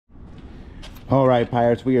All right,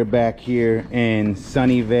 Pirates, we are back here in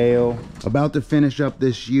Sunnyvale, about to finish up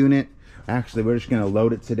this unit. Actually, we're just gonna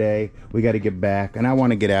load it today. We got to get back, and I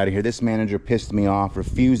want to get out of here. This manager pissed me off,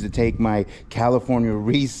 refused to take my California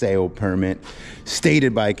resale permit,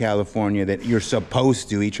 stated by California that you're supposed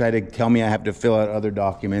to. He tried to tell me I have to fill out other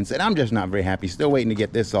documents, and I'm just not very happy. Still waiting to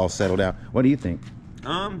get this all settled out. What do you think?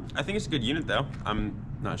 I think it's a good unit, though. I'm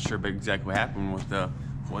not sure about exactly what happened with the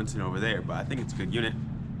whole incident over there, but I think it's a good unit.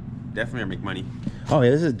 Definitely gonna make money. Oh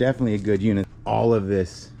yeah, this is definitely a good unit. All of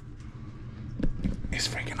this is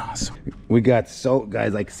freaking awesome. We got, so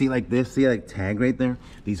guys, like, see like this, see like tag right there?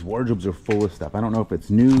 These wardrobes are full of stuff. I don't know if it's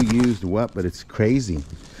new, used, what, but it's crazy.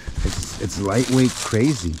 It's lightweight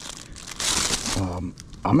crazy.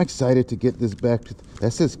 I'm excited to get this back to,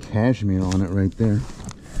 that says cashmere on it right there.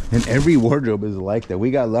 And every wardrobe is like that. We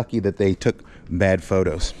got lucky that they took bad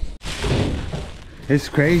photos. It's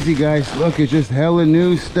crazy, guys. Look, it's just hella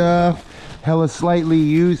new stuff, hella slightly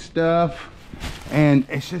used stuff, and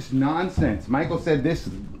it's just nonsense. Michael said this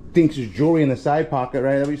thinks there's jewelry in the side pocket,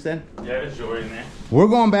 right? Is that what you said? Yeah, there's jewelry in there. We're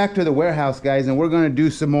going back to the warehouse, guys, and we're gonna do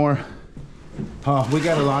some more. We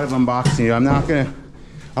got a lot of unboxing.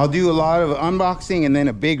 I'll do a lot of unboxing and then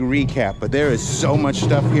a big recap, but there is so much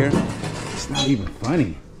stuff here. It's not even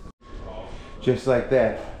funny. Just like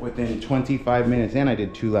that, within 25 minutes, and I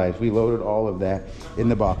did 2 lives. We loaded all of that in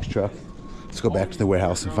the box truck. Let's go back to the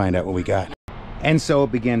warehouse and find out what we got. And so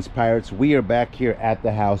it begins, Pirates. We are back here at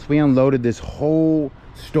the house. We unloaded this whole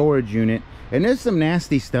storage unit, and there's some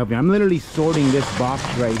nasty stuff here. I'm literally sorting this box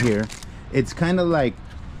right here. It's kind of like,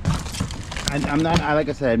 like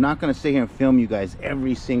I said, I'm not gonna sit here and film you guys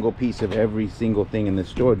every single piece of every single thing in the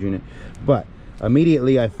storage unit, but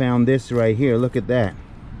immediately I found this right here. Look at that.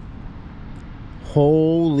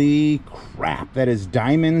 Holy crap, that is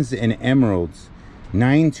diamonds and emeralds.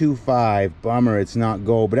 925. Bummer it's not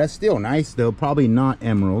gold, but that's still nice though. Probably not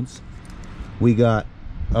emeralds. We got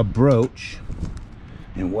a brooch,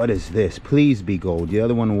 and what is this? Please be gold. The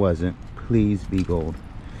other one wasn't. Please be gold.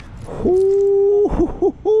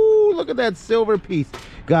 Ooh, look at that silver piece,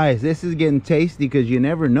 guys. This is getting tasty because you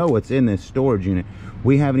never know what's in this storage unit.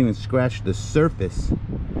 We haven't even scratched the surface,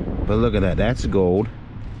 but look at that. That's gold.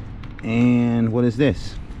 And what is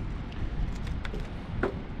this?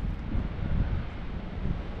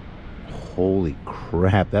 Holy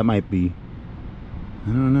crap, that might be, I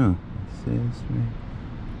don't know. It says right.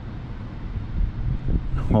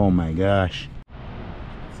 Oh my gosh.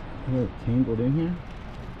 Is it tangled in here?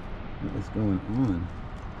 What is going on?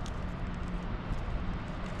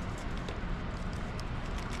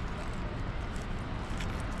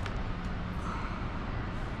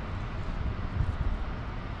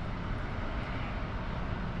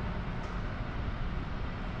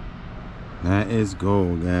 That is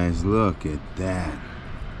gold, guys. Look at that.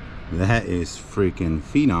 That is freaking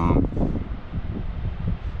phenom.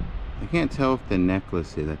 I can't tell if the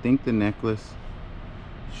necklace is. I think the necklace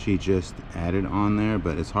she just added on there,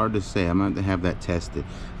 but it's hard to say. I'm going to have that tested.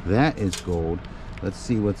 That is gold. Let's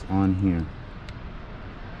see what's on here.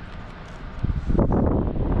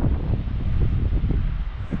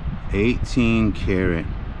 $18 karat.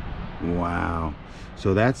 Wow.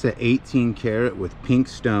 So that's an 18 karat with pink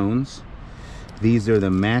stones. These are the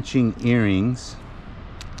matching earrings,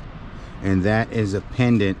 and that is a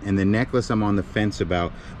pendant, and the necklace I'm on the fence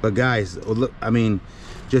about. But guys, look, I mean,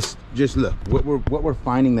 just look what we're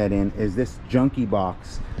finding that in is this junky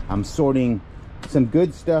box. I'm sorting some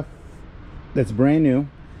good stuff that's brand new,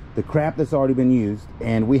 the crap that's already been used,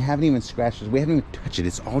 and we haven't even scratched it. We haven't even touched it.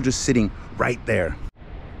 It's all just sitting right there.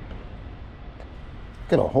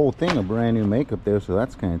 Got a whole thing of brand new makeup there, so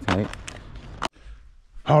that's kind of tight.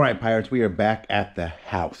 All right, Pirates, we are back at the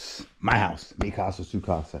house. My house, mi casa, su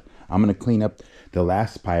casa. I'm gonna clean up the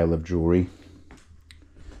last pile of jewelry,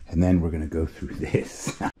 and then we're gonna go through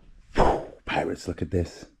this. Pirates, look at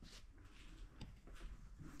this.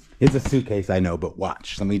 It's a suitcase, I know, but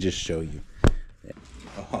watch. Let me just show you.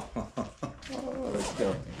 Oh, let's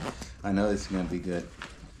go. I know this is gonna be good.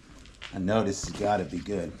 I know this has gotta be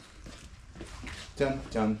good. Dun,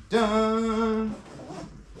 dun, dun.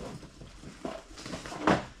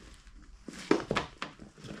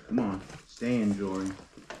 Come on, stay in jewelry.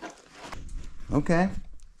 Okay.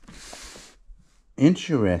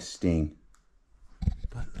 Interesting.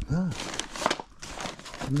 But look at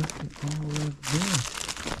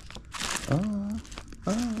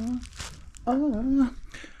all of this.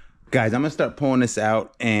 Guys, I'm gonna start pulling this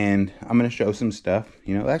out, and I'm gonna show some stuff.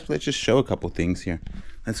 You know, actually, let's just show a couple things here.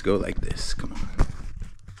 Let's go like this. Come on.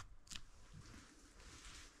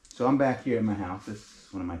 So I'm back here in my house. This is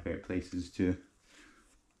one of my favorite places to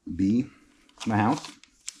be. My house.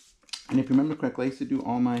 And if you remember correctly, I used to do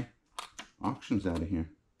all my auctions out of here.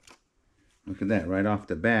 Look at that, right off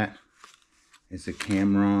the bat. It's a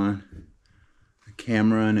Cameron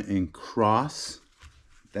and Cross.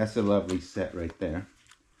 That's a lovely set right there,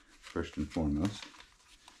 first and foremost.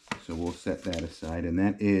 So we'll set that aside. And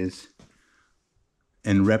that is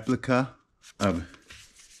in replica of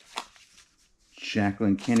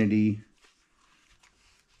Jacqueline Bolivia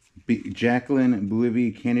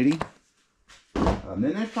Kennedy.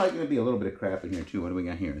 Then there's probably going to be a little bit of crap in here too. What do we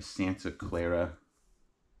got here? Santa Clara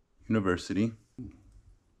University. Dang,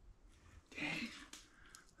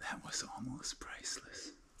 that was almost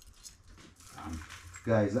priceless.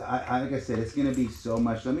 Guys, like I said, it's going to be so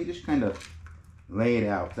much. Let me just kind of lay it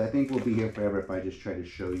out. I think we'll be here forever if I just try to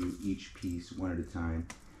show you each piece one at a time.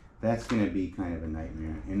 That's going to be kind of a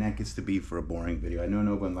nightmare. And that gets to be for a boring video. I know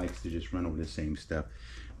no one likes to just run over the same stuff,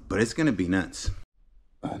 but it's going to be nuts.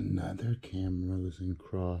 Another Camrose and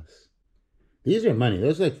Cross. These are money.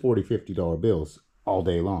 Those are like $40, $50 bills all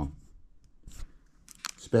day long.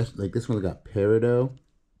 Especially like this one's got Peridot.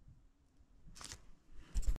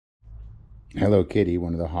 Hello Kitty,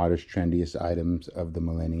 one of the hottest, trendiest items of the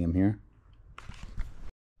millennium here.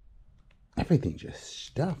 Everything just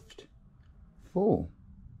stuffed full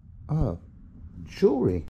of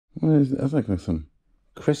jewelry. What is that? That's like some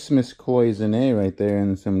Christmas cloisonne right there,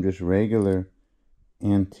 and some just regular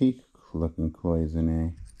antique looking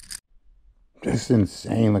cloisonne. Just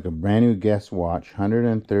insane. Like a brand new Guess watch,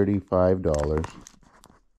 $135.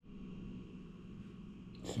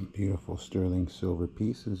 Some beautiful sterling silver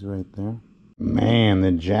pieces right there. Man,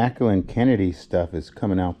 the Jacqueline Kennedy stuff is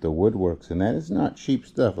coming out the woodworks, and that is not cheap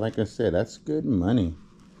stuff. Like I said, that's good money.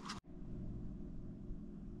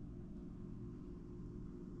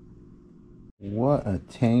 What a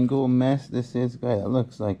tangle mess this is, guys. It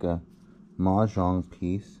looks like a mahjong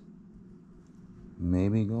piece.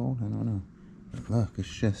 Maybe gold? I don't know. But look, it's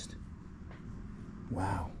just...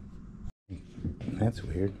 wow. That's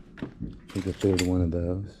weird. Take a third one of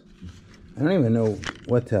those. I don't even know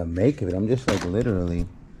what to make of it. I'm just like literally...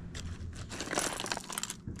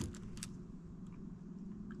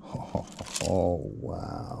 oh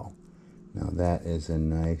wow. Now that is a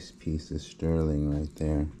nice piece of sterling right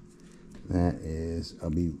there. That is...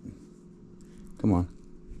 come on.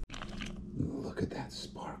 Look at that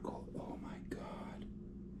sparkle. Oh my god.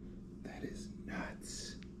 That is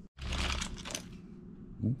nuts.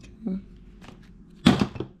 Okay.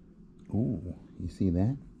 Ooh, you see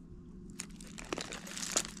that?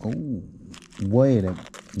 Oh, wait a...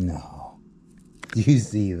 no. Do you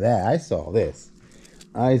see that? I saw this.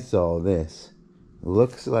 I saw this.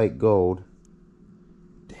 Looks like gold.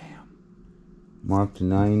 Damn. Marked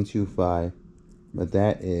 925. But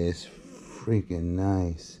that is freaking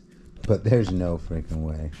nice. But there's no freaking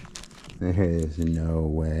way. There is no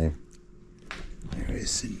way. There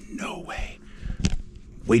is no way.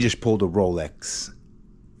 We just pulled a Rolex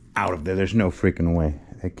out of there. There's no freaking way.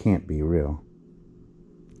 That can't be real.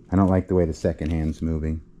 I don't like the way the second hand's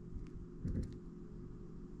moving.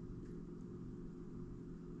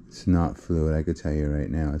 It's not fluid. I could tell you right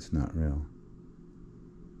now it's not real.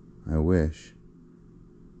 I wish.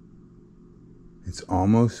 It's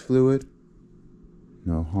almost fluid.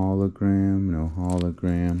 No hologram, no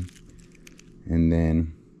hologram. And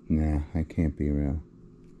then, nah, that can't be real.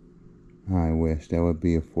 I wish. That would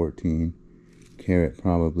be a 14 carat,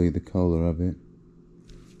 probably the color of it.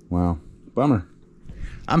 Wow. Bummer.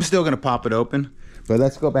 I'm still going to pop it open. But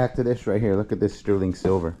let's go back to this right here. Look at this sterling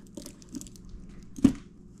silver.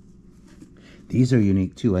 These are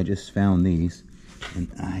unique too. I just found these. And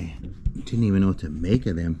I didn't even know what to make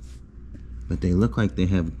of them. But they look like they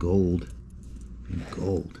have gold. And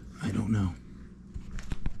gold. I don't know.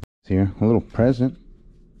 Here, a little present.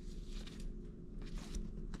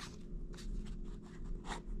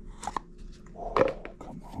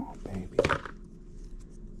 Come on, baby.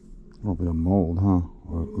 A little bit of mold, huh?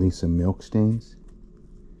 Or at least some milk stains.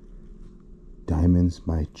 Diamonds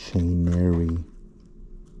by Chainery.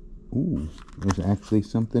 Ooh, there's actually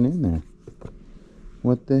something in there.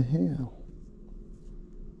 What the hell?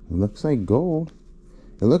 It looks like gold.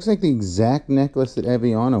 It looks like the exact necklace that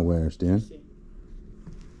Eviana wears, dude.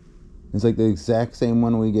 It's like the exact same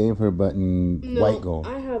one we gave her, but in white gold.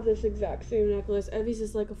 I have this exact same necklace. Evie's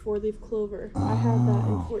is like a 4-leaf clover. Oh, I have that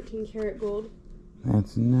in 14 karat gold.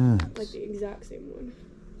 That's nuts. Like the exact same one.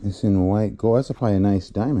 It's in white gold. That's probably a nice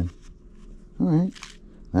diamond. Alright.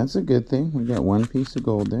 That's a good thing. We got one piece of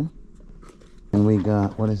gold there. And we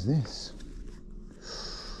got, what is this?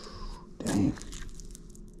 Dang.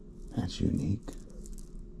 That's unique.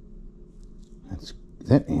 Is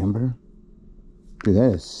that amber? Dude,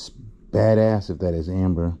 that is badass if that is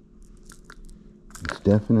amber. It's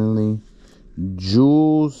definitely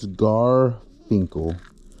Jules Garfinkel.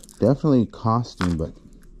 Definitely costing, but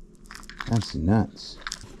that's nuts.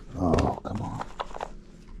 Oh, come on.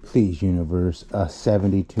 Please, universe, a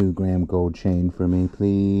 72-gram gold chain for me,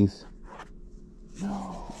 please.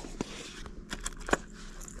 No.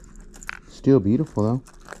 Still beautiful, though.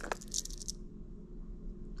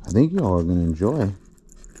 I think y'all are going to enjoy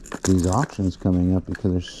these auctions coming up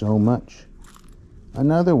because there's so much.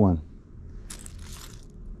 Another one.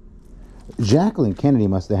 Jacqueline Kennedy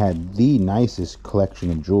must have had the nicest collection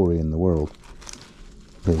of jewelry in the world.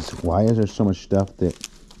 Because why is there so much stuff that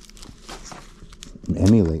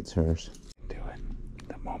emulates hers? Do it.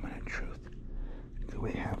 The moment of truth. Do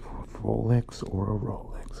we have a Rolex or a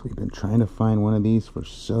Rolex? We've been trying to find one of these for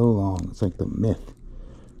so long. It's like the myth.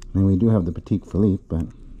 I mean, we do have the Patek Philippe, but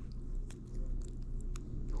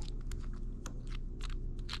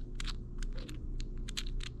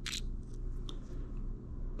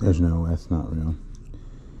there's no, that's not real.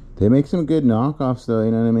 They make some good knockoffs though, you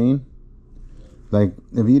know what I mean? Like,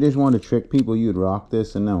 if you just want to trick people, you'd rock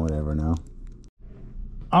this and no one would ever know.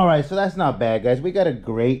 Alright, so that's not bad, guys. We got a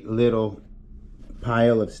great little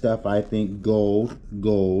pile of stuff, I think. Gold.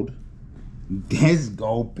 This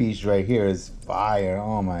gold piece right here is fire.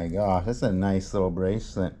 Oh my gosh, that's a nice little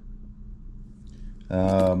bracelet.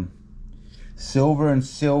 Silver and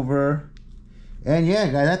silver. And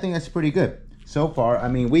yeah, guys, I think that's pretty good. So far, I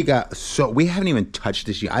mean, we haven't even touched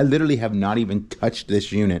this unit. I literally have not even touched this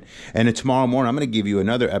unit. And tomorrow morning, I'm going to give you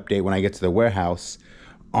another update when I get to the warehouse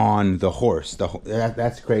on the horse.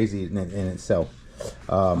 That's crazy in itself.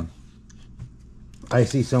 I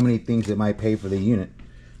see so many things that might pay for the unit.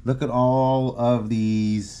 Look at all of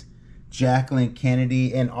these Jacqueline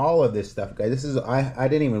Kennedy and all of this stuff, guys. This is, I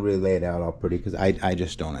didn't even really lay it out all pretty because I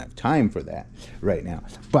just don't have time for that right now.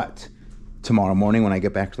 But tomorrow morning when I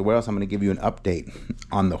get back to the warehouse, I'm going to give you an update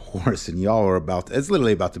on the horse, and y'all are it's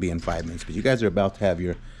literally about to be in 5 minutes, but you guys are about to have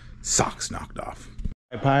your socks knocked off.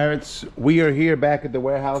 Hi, Pirates, we are here back at the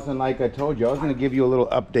warehouse, and like I told you, I was going to give you a little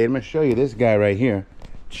update. I'm going to show you this guy right here.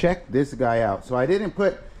 Check this guy out. So I didn't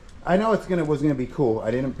put, I know was gonna be cool.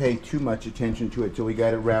 I didn't pay too much attention to it till we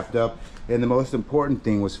got it wrapped up, and the most important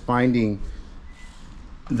thing was finding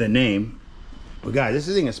the name. Well, guys,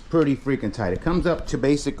 this thing is pretty freaking tight. It comes up to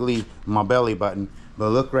basically my belly button. But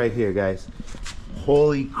look right here, guys.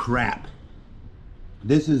 Holy crap.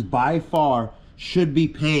 This is by far should be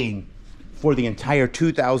paying for the entire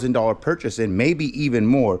 $2,000 purchase and maybe even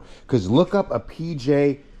more. Because look up a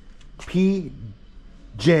PJ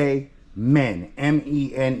Men.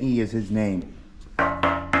 M-E-N-E is his name.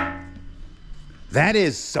 That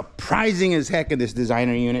is surprising as heck in this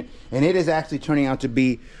designer unit. And it is actually turning out to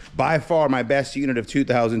be by far my best unit of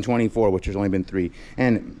 2024, which has only been 3.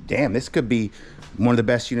 And damn, this could be one of the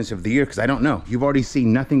best units of the year because I don't know. You've already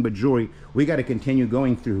seen nothing but jewelry. We got to continue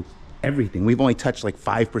going through everything. We've only touched like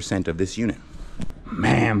 5% of this unit.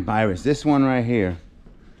 Man, Iris, this one right here,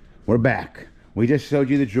 we're back. We just showed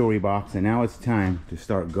you the jewelry box, and now it's time to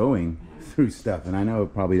start going through stuff. And I know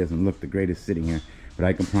it probably doesn't look the greatest sitting here, but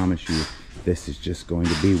I can promise you this is just going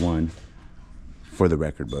to be one for the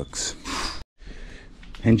record books.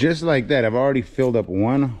 And just like that, I've already filled up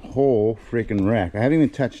one whole freaking rack. I haven't even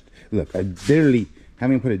touched, look, I barely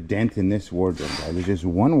haven't even put a dent in this wardrobe, guys. There's just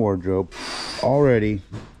one wardrobe already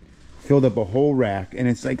filled up a whole rack, and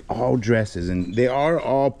it's like all dresses, and they are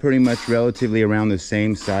all pretty much relatively around the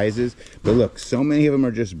same sizes. But look, so many of them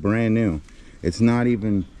are just brand new. It's not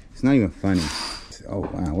even funny. Oh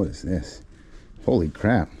wow, what is this? Holy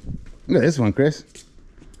crap. Look at this one, Chris.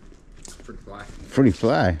 Pretty fly. Pretty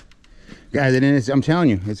fly. Guys, and it's, I'm telling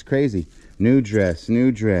you, it's crazy. New dress,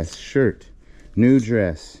 shirt, new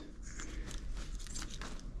dress.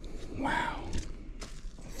 Wow.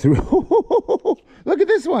 Look at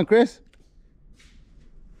this one, Chris.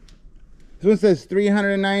 This one says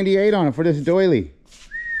 398 on it for this doily.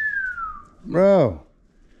 Bro,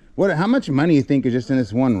 how much money you think is just in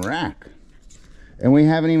this one rack? And we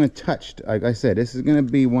haven't even touched, like I said, this is gonna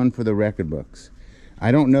be one for the record books.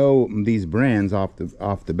 I don't know these brands off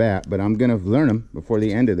the bat, but I'm gonna learn them before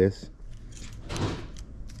the end of this.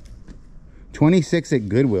 26 at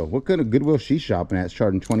Goodwill. What kind of Goodwill she shopping at? It's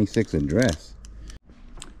charging 26 a dress.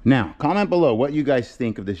 Now, comment below what you guys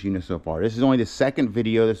think of this unit so far. This is only the second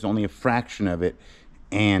video. This is only a fraction of it.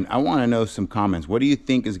 And I want to know some comments. What do you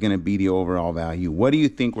think is going to be the overall value? What do you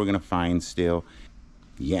think we're going to find still?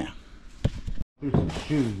 Yeah. Here's some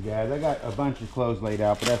shoes, guys. I got a bunch of clothes laid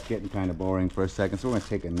out, but that's getting kind of boring for a second. So we're going to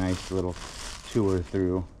take a nice little tour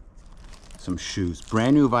through some shoes.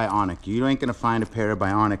 Brand new Bionic. You ain't going to find a pair of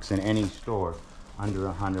Bionics in any store under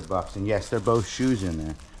 $100. And yes, they're both shoes in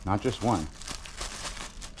there, not just one.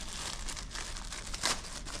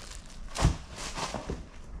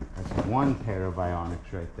 one pair of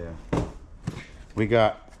Bionics right there. We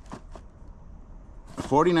got a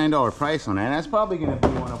 $49 price on that. That's probably going to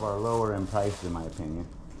be one of our lower end prices in my opinion.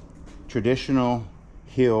 Traditional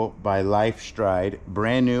heel by Life Stride,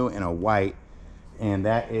 brand new in a white, and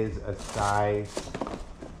that is a size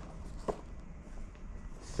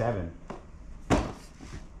 7.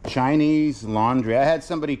 Chinese laundry. I had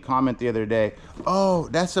somebody comment the other day, oh,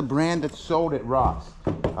 that's a brand that's sold at Ross.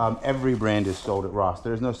 Every brand is sold at Ross.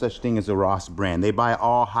 There's no such thing as a Ross brand. They buy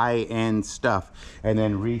all high-end stuff and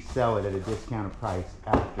then resell it at a discounted price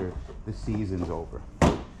after the season's over.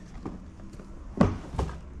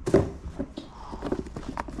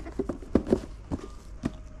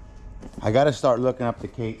 I got to start looking up the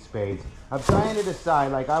Kate Spades. I'm trying to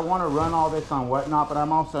decide, like, I want to run all this on Whatnot, but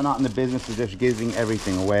I'm also not in the business of just giving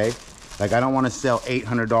everything away. Like, I don't want to sell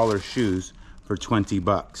 $800 shoes for 20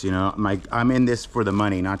 bucks, you know? I'm in this for the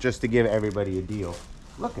money, not just to give everybody a deal.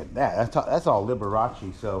 Look at that. That's all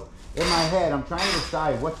Liberace. So, in my head, I'm trying to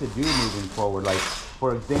decide what to do moving forward. Like,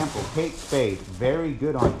 for example, Kate Spade, very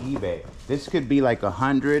good on eBay. This could be like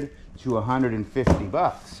 100 to 150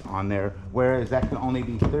 bucks on there, whereas that can only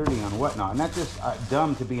be 30 on Whatnot. And that's just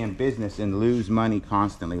dumb to be in business and lose money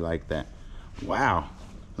constantly like that. Wow,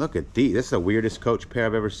 look at these. This is the weirdest Coach pair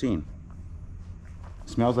I've ever seen.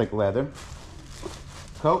 Smells like leather.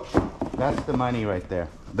 Coach, that's the money right there.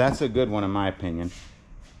 That's a good one in my opinion.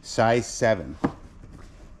 Size 7.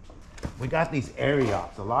 We got these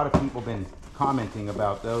Ariats. A lot of people been commenting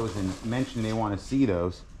about those and mentioning they want to see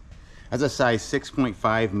those. That's a size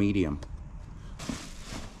 6.5 medium.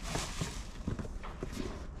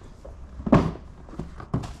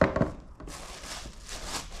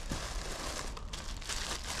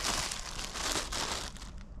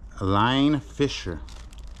 Line Fisher.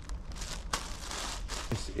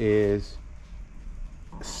 This is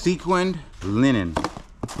sequined linen.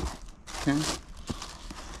 Okay.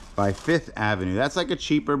 By 5th Avenue. That's like a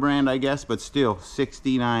cheaper brand, I guess, but still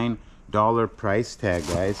 $69 price tag,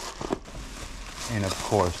 guys. And of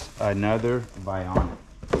course, another Bionic.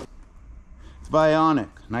 Bionic.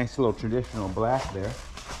 Nice little traditional black there.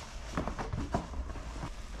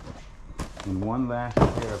 And one last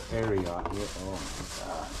pair of Ariat here. Oh my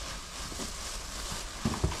God.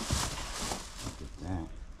 Look at that.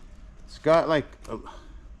 It's got like,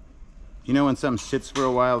 you know when something sits for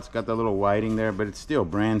a while, it's got that little whiting there, but it's still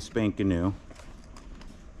brand spanking new.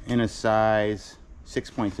 In a size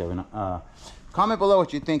 6.7. Comment below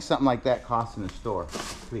what you think something like that costs in the store,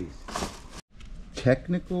 please.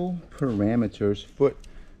 Technical Parameters Foot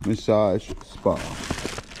Massage Spa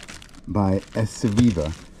by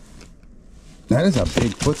Esviva. That is a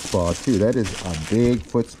big foot spa too. That is a big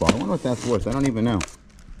foot spa. I wonder what that's worth. I don't even know.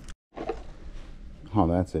 Oh,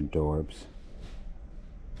 that's adorbs.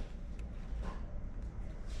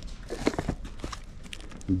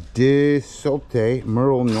 Desaute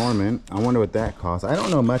Merle Norman. I wonder what that costs. I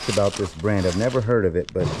don't know much about this brand. I've never heard of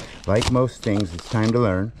it, but like most things, it's time to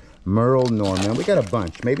learn. Merle Norman. We got a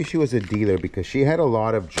bunch. Maybe she was a dealer because she had a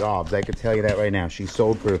lot of jobs. I could tell you that right now. She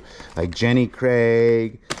sold for like Jenny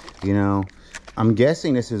Craig, you know. I'm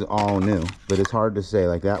guessing this is all new, but it's hard to say.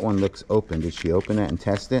 Like that one looks open. Did she open it and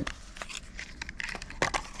test it?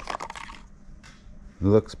 It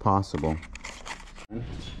looks possible.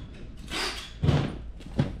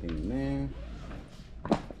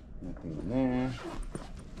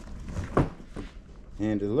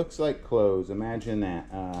 And it looks like clothes. Imagine that.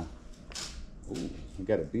 Ooh, we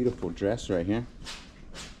got a beautiful dress right here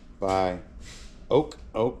by Oak,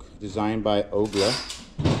 designed by Ogla.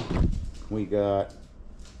 We got,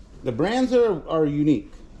 the brands are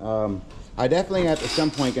unique. I definitely at some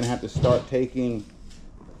point gonna have to start taking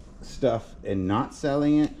stuff and not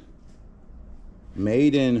selling it.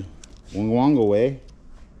 Made in Wangwangaway.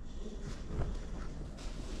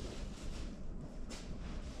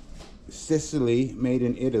 Sicily, made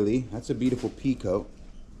in Italy. That's a beautiful peacoat.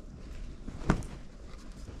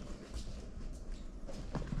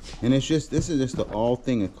 And it's just, this is just the all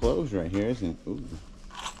thing of clothes right here, isn't it? Ooh.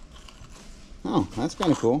 Oh, that's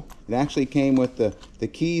kind of cool. It actually came with the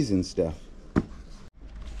keys and stuff.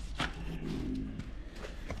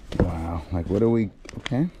 Wow, like what are we,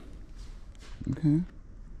 okay.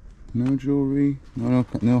 No jewelry,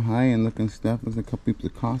 no high-end looking stuff. There's a couple people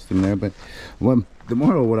with costume there, but the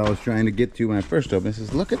moral of what I was trying to get to when I first opened this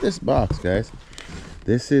is, look at this box, guys.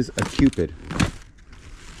 This is a Cupid.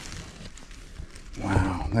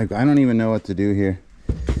 Wow, like I don't even know what to do here.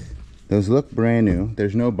 Those look brand new.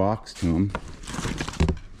 There's no box to them.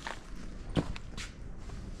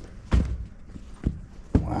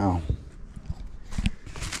 Wow.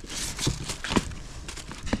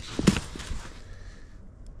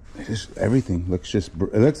 Just everything looks just,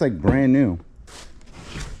 it looks like brand new.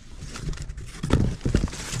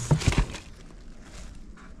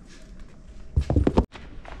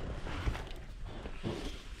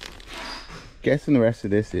 Guessing the rest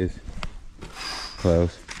of this is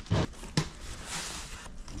clothes. I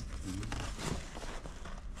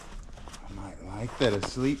might like that, a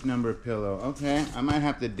Sleep Number pillow. Okay, I might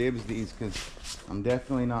have to dibs these because I'm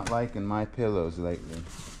definitely not liking my pillows lately.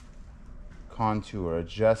 Contour,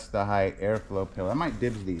 adjust the height, airflow pillow. I might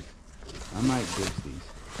dibs these. I might dibs these.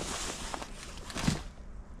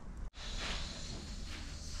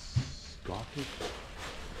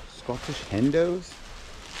 Scottish Hendos?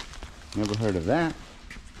 Never heard of that.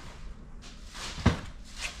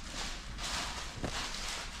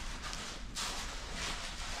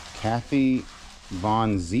 Kathy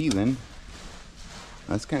Von Zeeland.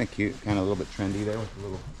 That's kind of cute. Kind of a little bit trendy there with a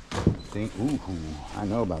little thing. Ooh, I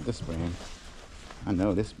know about this brand. I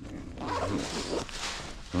know this brand. Yes.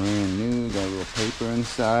 Brand new. Got a little paper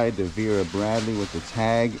inside. The Vera Bradley with the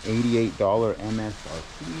tag. $88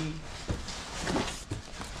 MSRP.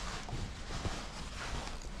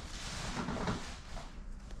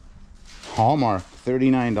 Hallmark,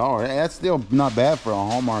 $39. Hey, that's still not bad for a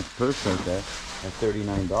Hallmark purse right there at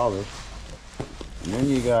 $39. And then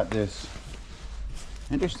you got this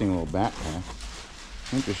interesting little backpack.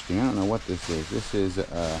 Interesting. I don't know what this is. This is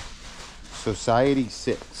Society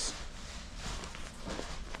 6.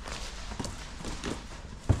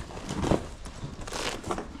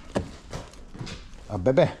 A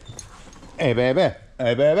baby. Hey, baby.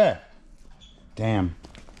 Hey, baby. Damn.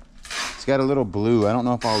 It's got a little blue. I don't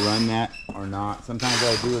know if I'll run that or not. Sometimes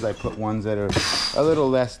what I do is I put ones that are a little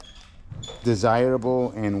less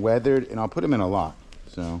desirable and weathered, and I'll put them in a lot.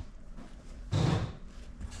 So,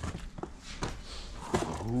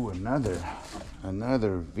 ooh, another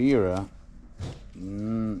Vera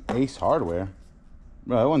Ace Hardware.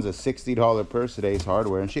 Bro, that one's a $60 purse at Ace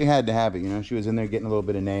Hardware, and she had to have it. You know, she was in there getting a little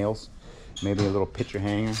bit of nails, maybe a little picture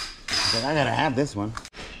hanger. But I gotta have this one.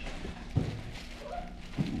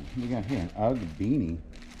 What we got here? Ugg beanie.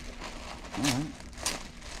 All right.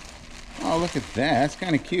 Oh, look at that. That's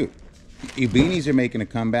kind of cute. Beanies are making a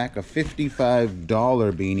comeback. A $55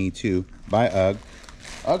 beanie too by Ugg.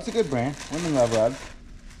 Ugg's a good brand. Women love Ugg.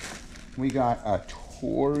 We got a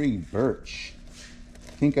Tory Burch. I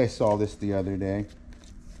think I saw this the other day.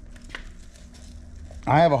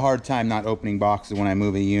 I have a hard time not opening boxes when I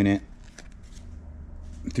move a unit.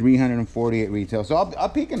 348 retail. So I'll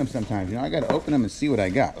peek in them sometimes. You know, I got to open them and see what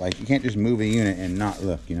I got. Like, you can't just move a unit and not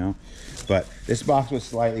look, you know. But this box was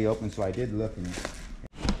slightly open, so I did look in it.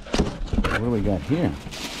 What do we got here?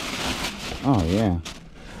 Oh, yeah.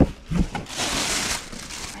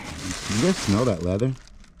 You guys smell that leather?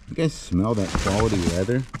 You guys smell that quality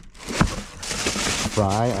leather?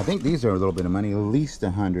 Fry. I think these are a little bit of money, at least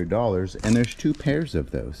 $100. And there's 2 pairs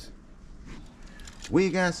of those. We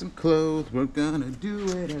got some clothes, we're gonna do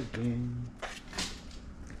it again.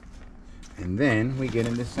 And then we get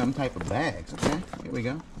into some type of bags. Okay, here we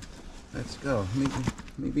go. Let's go.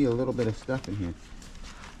 Maybe a little bit of stuff in here.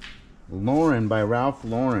 Lauren by Ralph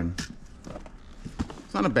Lauren.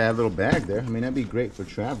 It's not a bad little bag there. I mean, that'd be great for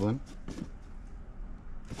traveling.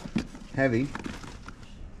 Heavy.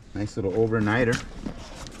 Nice little overnighter.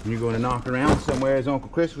 When you're going to knock around somewhere, as Uncle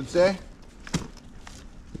Chris would say.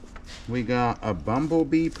 We got a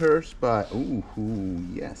Bumblebee purse by, ooh,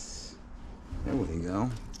 yes. There we go.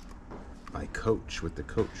 By Coach with the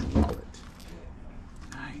Coach wallet.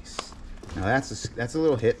 Nice. Now that's a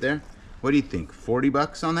little hit there. What do you think? 40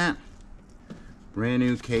 bucks on that? Brand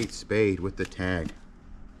new Kate Spade with the tag.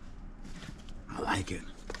 I like it.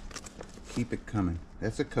 Keep it coming.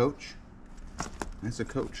 That's a Coach. That's a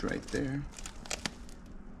Coach right there.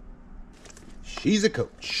 She's a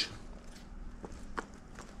Coach.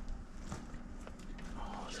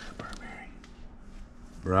 Oh, is that a Burberry?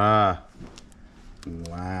 Bruh.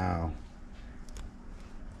 Wow.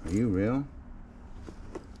 Are you real?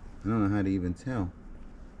 I don't know how to even tell.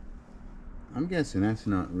 I'm guessing that's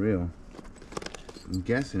not real. I'm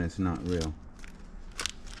guessing it's not real.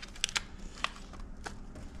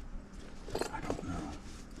 I don't know.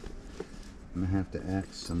 I'm gonna have to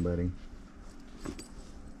ask somebody.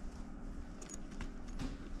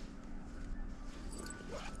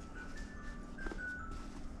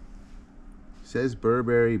 Says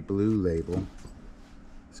Burberry Blue Label.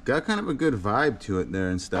 It's got kind of a good vibe to it there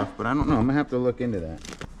and stuff, but I don't know. I'm gonna have to look into that.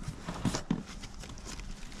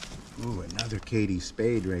 Ooh, another Katie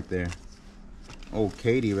Spade right there. Old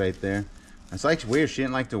Katie right there. It's like weird. She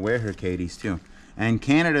didn't like to wear her Katies too. And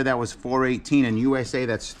Canada, that was $4.18, and USA,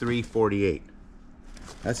 that's $3.48.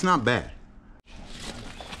 That's not bad.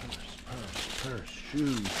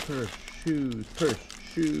 shoes, purse, shoes, purse,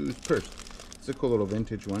 shoes, purse. It's a cool little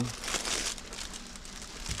vintage one.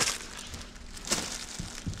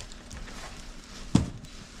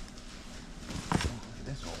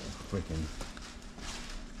 This whole freaking,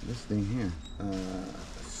 this thing here.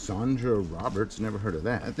 Sandra Roberts, never heard of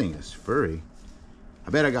that. That thing is furry. I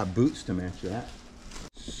bet I got boots to match that.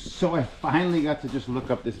 So I finally got to just look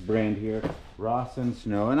up this brand here, Ross and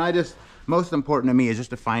Snow, and I just, most important to me is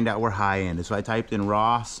just to find out where high end is. So I typed in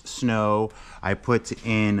Ross Snow, I put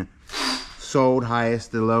in sold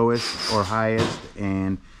highest to lowest or highest,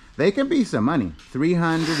 and they can be some money.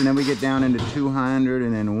 300, and then we get down into 200,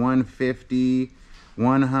 and then 150,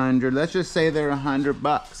 100. Let's just say they're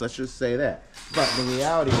 $100. Let's just say that. But the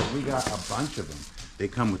reality is we got a bunch of them. They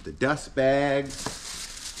come with the dust bags,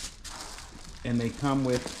 and they come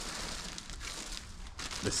with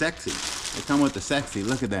the sexy. They come with the sexy.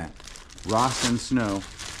 Look at that. Ross and Snow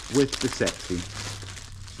with the sexy.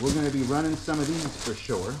 We're going to be running some of these for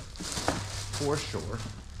sure. For sure.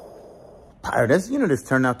 This unit has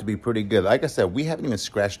turned out to be pretty good. Like I said, we haven't even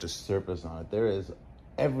scratched the surface on it. There is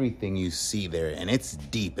everything you see there, and it's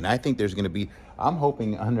deep. And I think there's going to be, I'm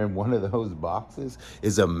hoping under one of those boxes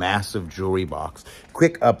is a massive jewelry box.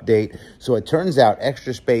 Quick update. So it turns out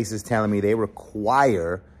Extra Space is telling me they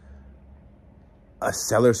require a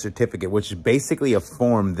seller certificate, which is basically a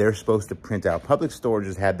form they're supposed to print out. Public Storage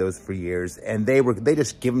has had those for years, and they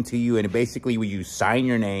just give them to you, and basically you sign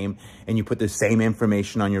your name and you put the same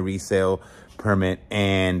information on your resale permit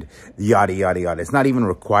and yada yada yada. It's not even a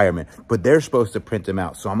requirement, but they're supposed to print them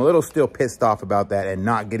out. So I'm a little still pissed off about that and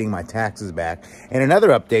not getting my taxes back. And another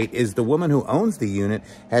update is the woman who owns the unit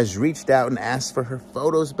has reached out and asked for her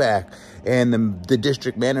photos back, and the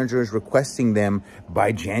district manager is requesting them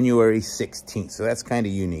by January 16th. So that's kind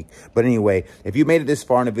of unique. But anyway, if you made it this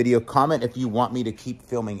far in the video, comment if you want me to keep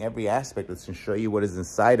filming every aspect of this and show you what is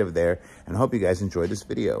inside of there. And I hope you guys enjoyed this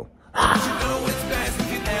video.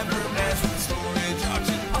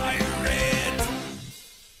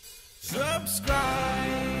 Subscribe.